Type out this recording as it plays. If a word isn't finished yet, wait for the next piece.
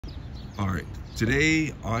All right,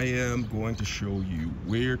 today I am going to show you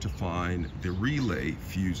where to find the relay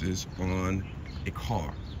fuses on a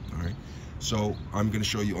car. All right, so I'm going to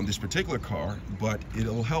show you on this particular car, but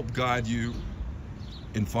it'll help guide you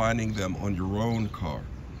in finding them on your own car.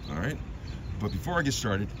 All right, but before I get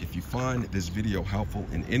started, if you find this video helpful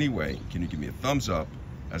in any way, can you give me a thumbs up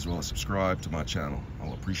as well as subscribe to my channel?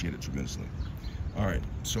 I'll appreciate it tremendously. All right,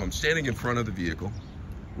 so I'm standing in front of the vehicle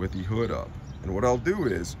with the hood up, and what I'll do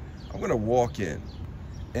is I'm going to walk in,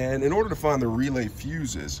 and in order to find the relay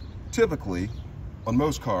fuses, typically on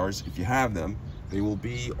most cars, if you have them, they will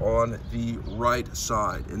be on the right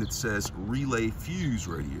side, and it says relay fuse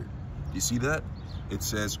right here. Do you see that? It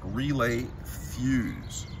says relay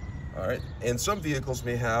fuse. All right, and some vehicles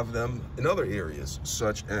may have them in other areas,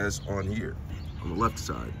 such as on here on the left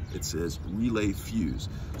side. It says relay fuse.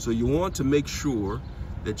 So you want to make sure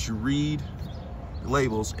that you read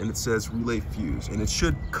labels and it says relay fuse, and it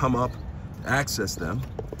should come up to access them.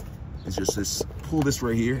 It's just this, pull this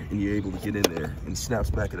right here and you're able to get in there, and it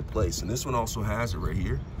snaps back into place. And this one also has it right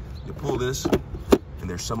here. You pull this and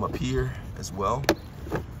there's some up here as well,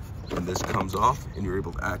 and this comes off and you're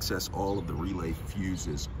able to access all of the relay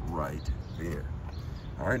fuses right there.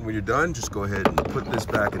 All right, and when you're done, just go ahead and put this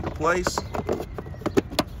back into place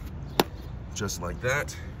just like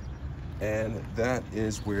that. And that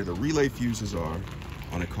is where the relay fuses are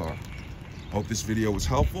on a car. Hope this video was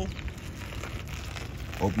helpful.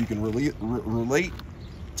 Hope you can relate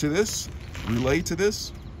to this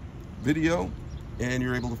video, and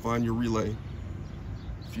you're able to find your relay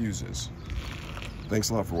fuses.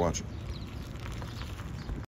 Thanks a lot for watching.